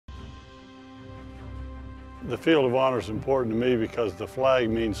The field of honor is important to me because the flag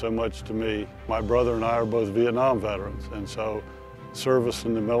means so much to me. My brother and I are both Vietnam veterans, and so service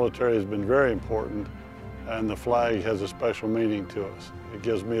in the military has been very important, and the flag has a special meaning to us. It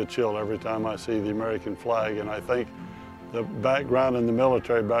gives me a chill every time I see the American flag, and I think the background in the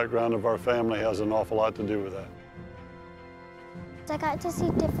military background of our family has an awful lot to do with that. I got to see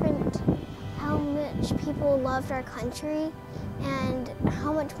how much people loved our country and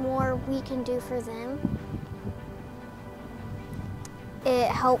how much more we can do for them. It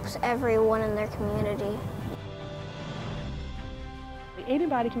helps everyone in their community.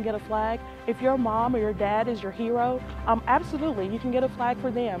 Anybody can get a flag. If your mom or your dad is your hero, absolutely, you can get a flag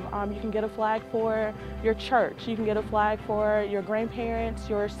for them. You can get a flag for your church. You can get a flag for your grandparents,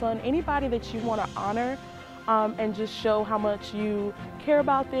 your son, anybody that you want to honor and just show how much you care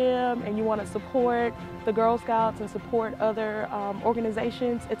about them and you want to support the Girl Scouts and support other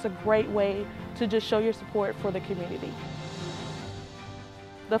organizations. It's a great way to just show your support for the community.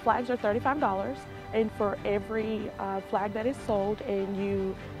 The flags are $35, and for every flag that is sold and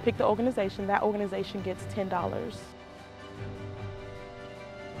you pick the organization, that organization gets $10.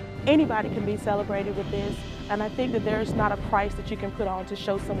 Anybody can be celebrated with this, and I think that there's not a price that you can put on to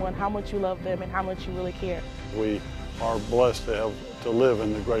show someone how much you love them and how much you really care. We are blessed to live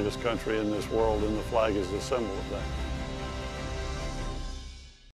in the greatest country in this world, and the flag is a symbol of that.